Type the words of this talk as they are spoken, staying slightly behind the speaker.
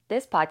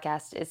This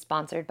podcast is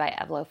sponsored by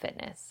Evlo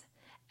Fitness.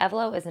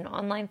 Evlo is an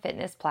online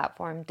fitness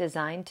platform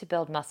designed to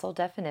build muscle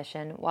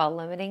definition while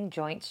limiting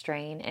joint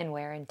strain and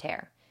wear and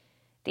tear.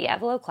 The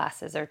Evlo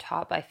classes are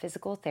taught by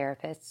physical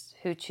therapists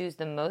who choose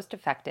the most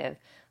effective,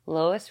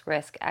 lowest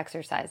risk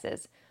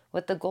exercises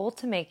with the goal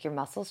to make your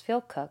muscles feel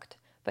cooked,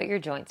 but your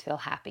joints feel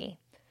happy.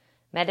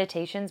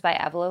 Meditations by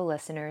Evlo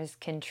listeners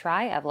can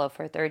try Evlo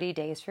for 30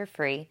 days for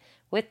free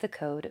with the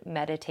code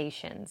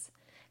MEDITATIONS.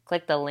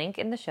 Click the link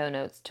in the show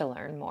notes to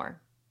learn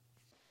more.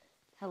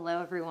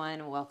 Hello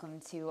everyone, welcome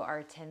to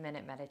our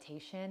 10-minute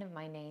meditation.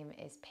 My name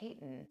is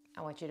Peyton.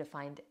 I want you to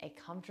find a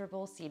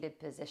comfortable seated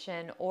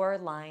position or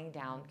lying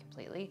down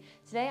completely.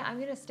 Today I'm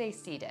going to stay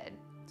seated.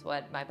 It's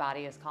what my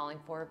body is calling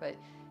for, but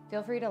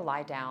feel free to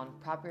lie down,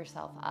 prop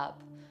yourself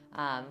up,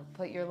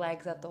 put your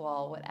legs up the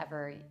wall,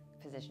 whatever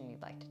position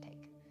you'd like to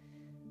take.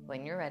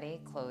 When you're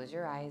ready, close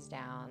your eyes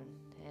down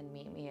and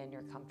meet me in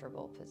your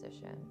comfortable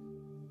position.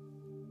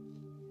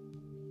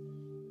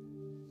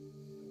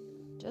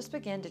 Just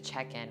begin to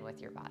check in with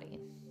your body.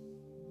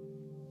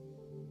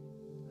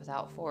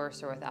 Without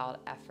force or without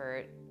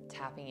effort,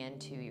 tapping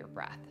into your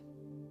breath.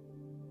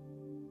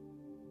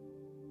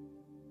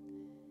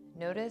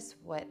 Notice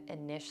what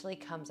initially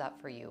comes up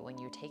for you when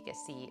you take a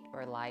seat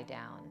or lie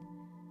down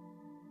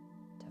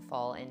to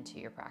fall into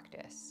your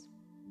practice.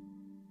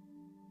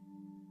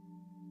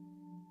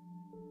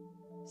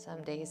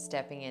 Some days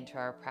stepping into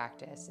our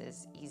practice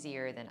is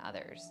easier than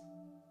others.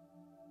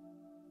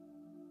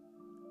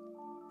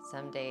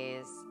 Some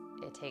days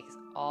it takes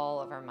all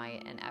of our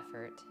might and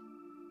effort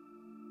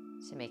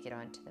to make it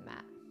onto the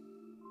mat.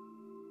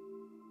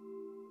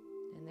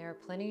 And there are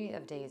plenty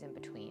of days in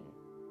between.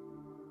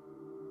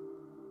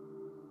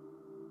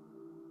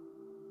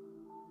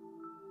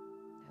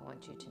 I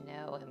want you to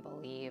know and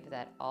believe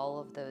that all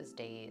of those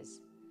days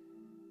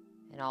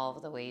and all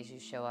of the ways you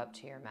show up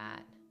to your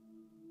mat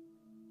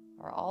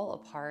are all a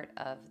part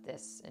of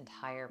this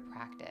entire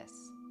practice.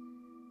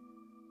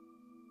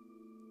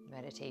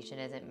 Meditation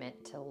isn't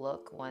meant to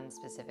look one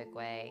specific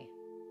way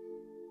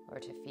or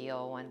to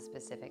feel one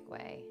specific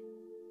way.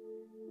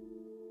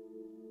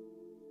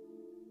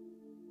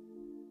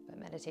 But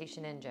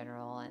meditation in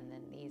general, and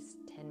then these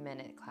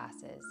 10-minute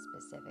classes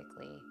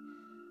specifically,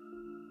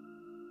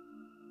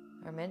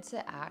 are meant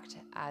to act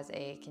as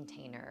a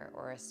container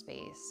or a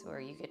space where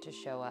you get to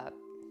show up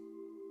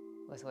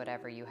with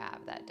whatever you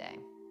have that day.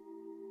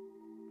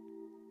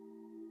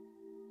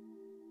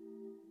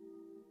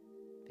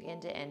 Begin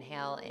to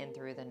inhale in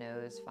through the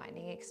nose,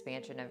 finding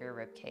expansion of your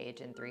rib cage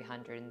in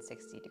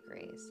 360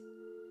 degrees.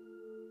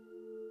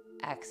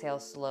 Exhale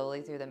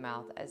slowly through the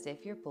mouth as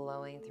if you're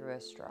blowing through a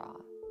straw.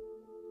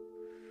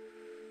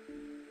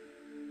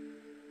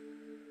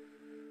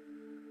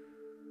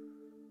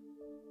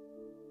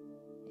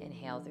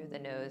 Inhale through the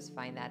nose,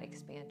 find that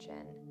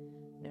expansion.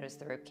 Notice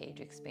the rib cage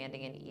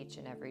expanding in each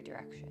and every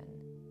direction.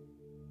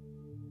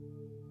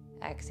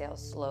 Exhale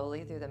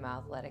slowly through the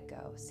mouth, let it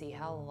go. See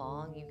how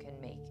long you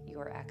can make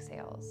your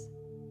exhales,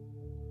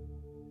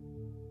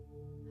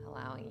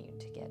 allowing you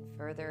to get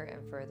further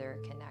and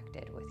further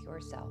connected with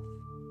yourself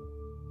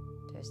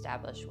to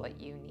establish what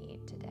you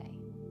need today.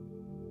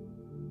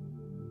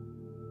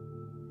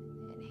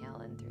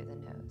 Inhale in through the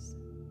nose.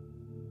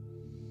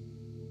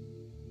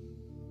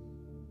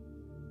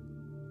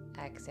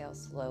 Exhale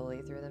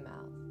slowly through the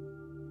mouth.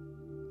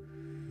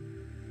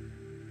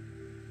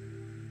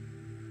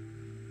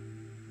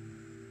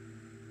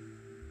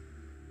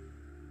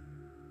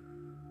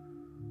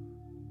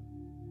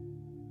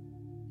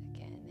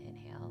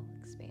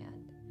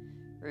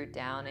 Root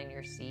down in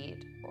your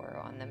seat or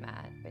on the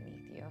mat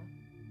beneath you.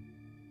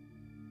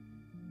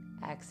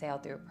 Exhale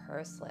through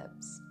pursed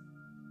lips,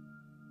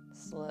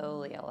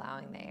 slowly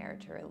allowing the air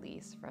to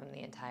release from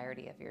the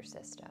entirety of your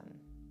system.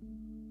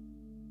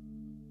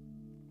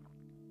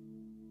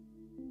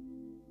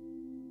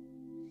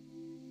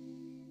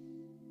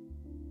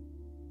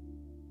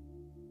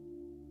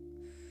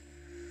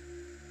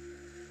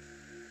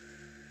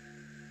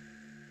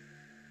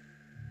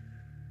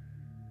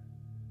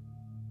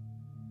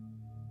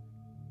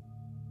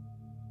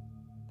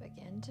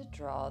 Begin to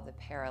draw the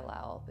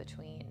parallel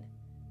between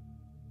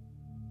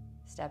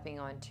stepping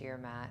onto your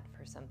mat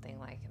for something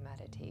like a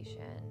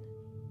meditation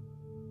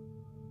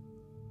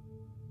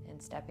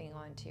and stepping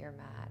onto your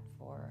mat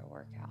for a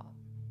workout.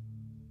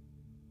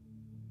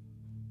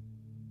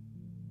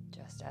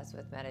 Just as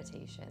with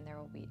meditation, there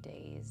will be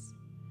days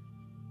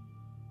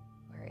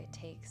where it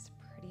takes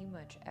pretty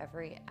much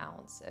every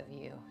ounce of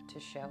you to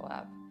show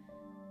up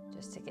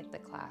just to get the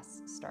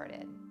class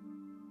started.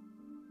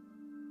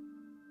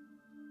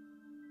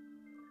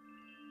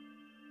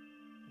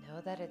 Know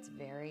that it's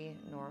very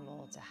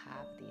normal to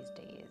have these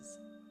days,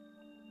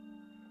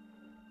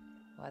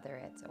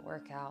 whether it's a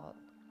workout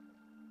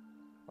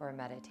or a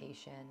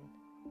meditation.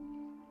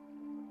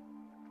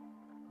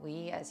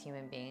 We as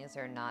human beings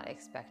are not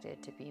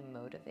expected to be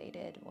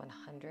motivated 100%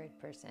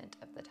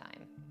 of the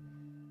time.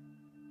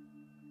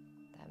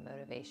 That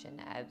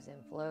motivation ebbs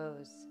and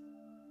flows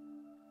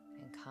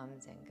and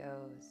comes and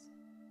goes.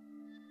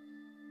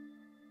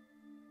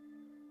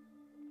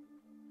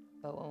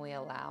 But when we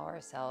allow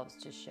ourselves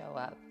to show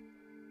up,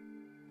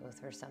 both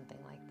for something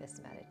like this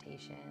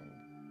meditation,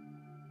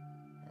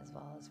 as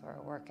well as for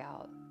a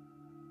workout,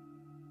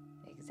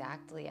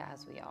 exactly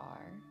as we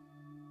are,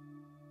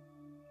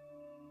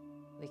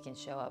 we can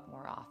show up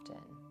more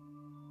often,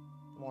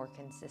 more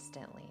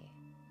consistently.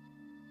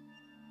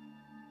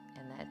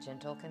 And that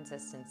gentle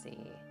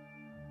consistency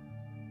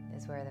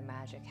is where the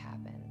magic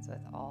happens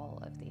with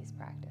all of these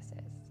practices.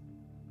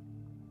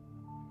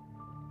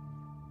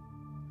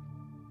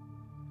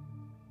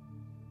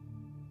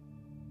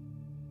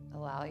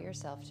 Allow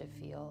yourself to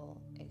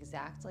feel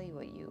exactly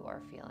what you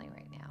are feeling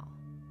right now.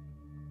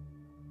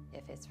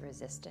 If it's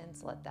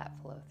resistance, let that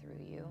flow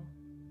through you.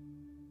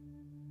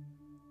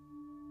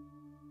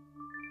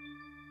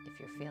 If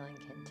you're feeling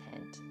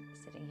content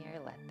sitting here,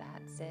 let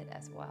that sit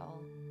as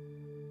well.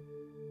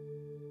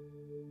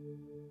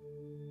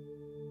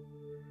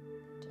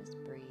 Just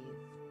breathe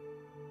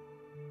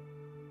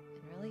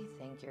and really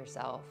thank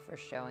yourself for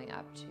showing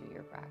up to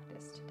your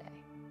practice today.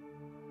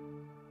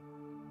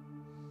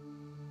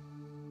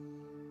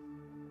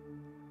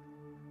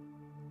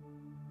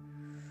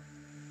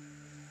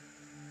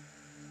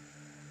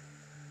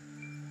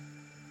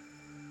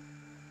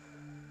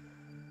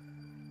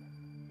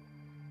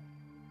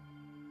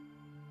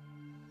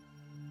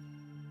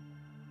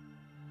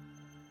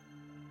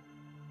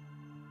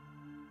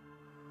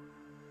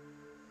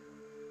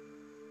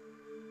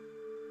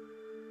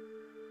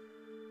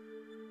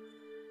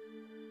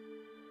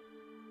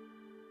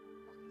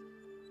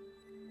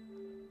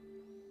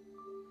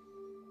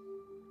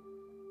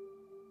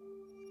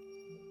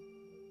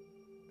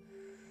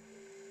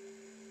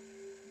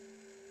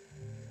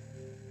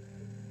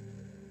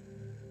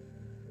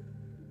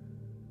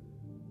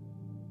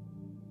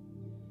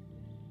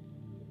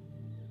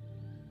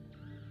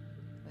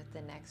 With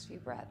the next few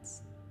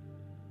breaths,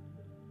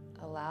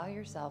 allow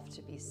yourself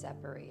to be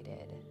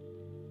separated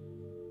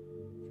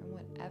from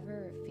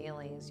whatever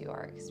feelings you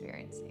are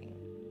experiencing.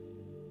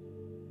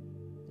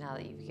 Now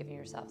that you've given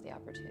yourself the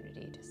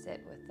opportunity to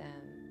sit with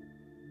them,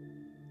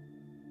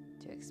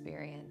 to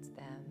experience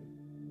them,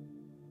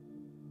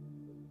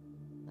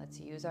 let's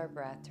use our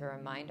breath to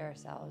remind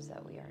ourselves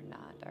that we are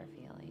not our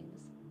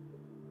feelings,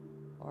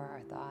 or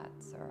our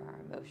thoughts, or our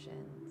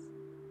emotions.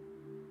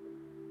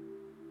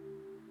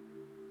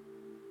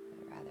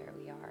 Rather,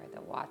 we are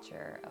the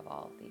watcher of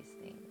all of these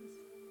things.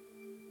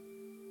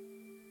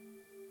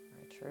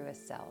 Our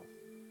truest self,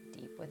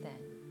 deep within.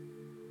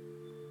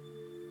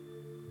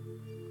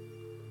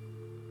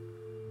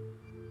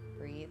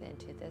 Breathe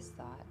into this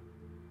thought,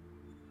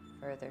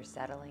 further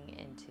settling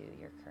into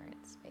your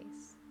current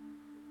space.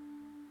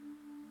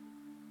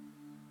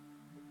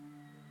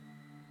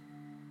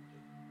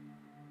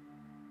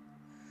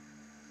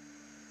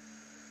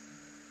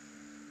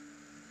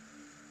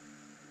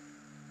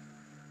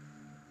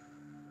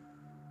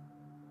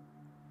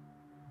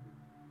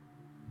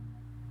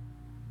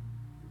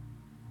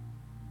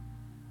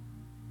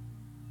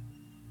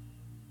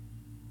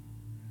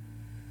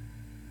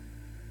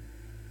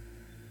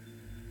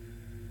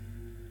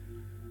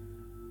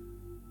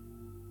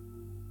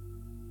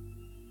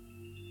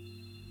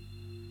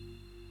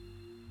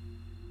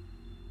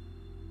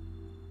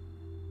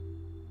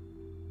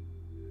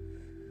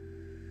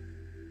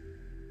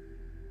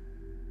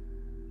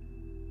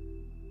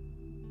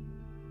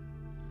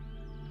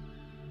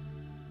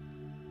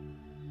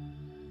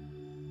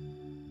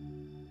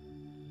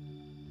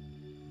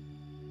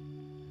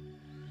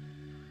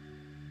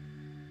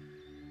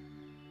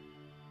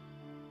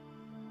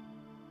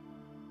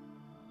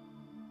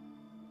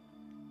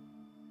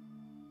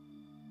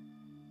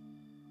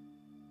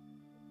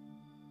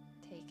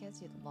 Take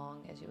as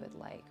long as you would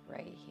like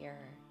right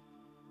here,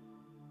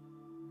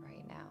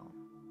 right now.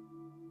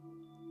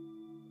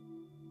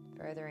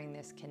 Furthering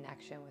this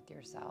connection with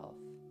yourself,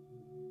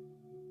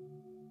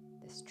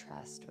 this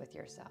trust with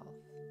yourself.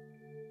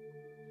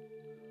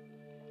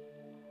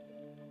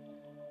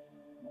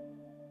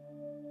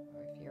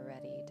 Or if you're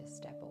ready to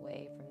step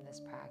away from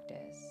this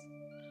practice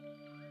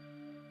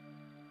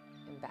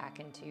and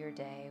back into your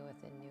day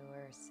with a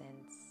newer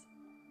sense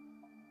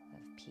of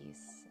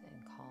peace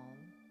and calm,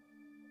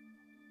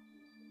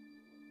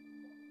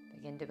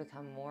 begin to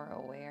become more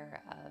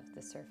aware of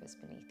the surface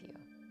beneath you.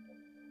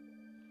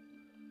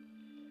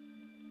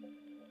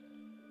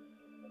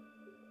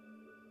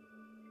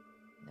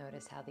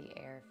 Notice how the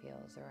air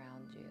feels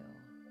around you.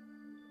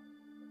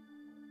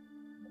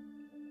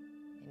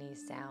 Any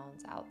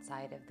sounds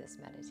outside of this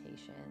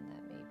meditation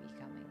that may be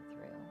coming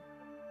through.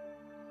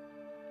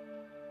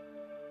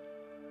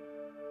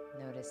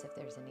 Notice if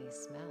there's any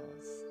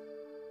smells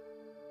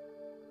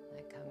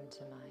that come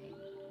to mind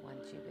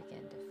once you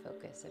begin to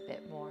focus a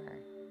bit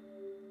more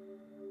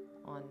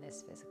on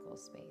this physical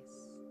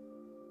space.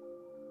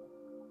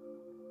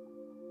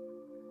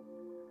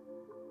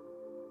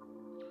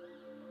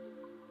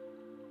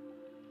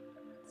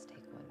 Let's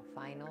take one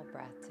final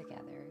breath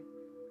together.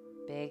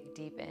 Big,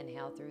 deep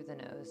inhale through the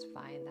nose.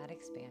 Find that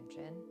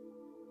expansion.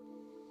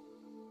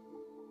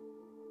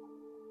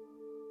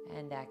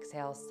 And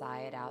exhale, sigh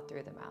it out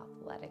through the mouth.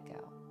 Let it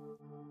go.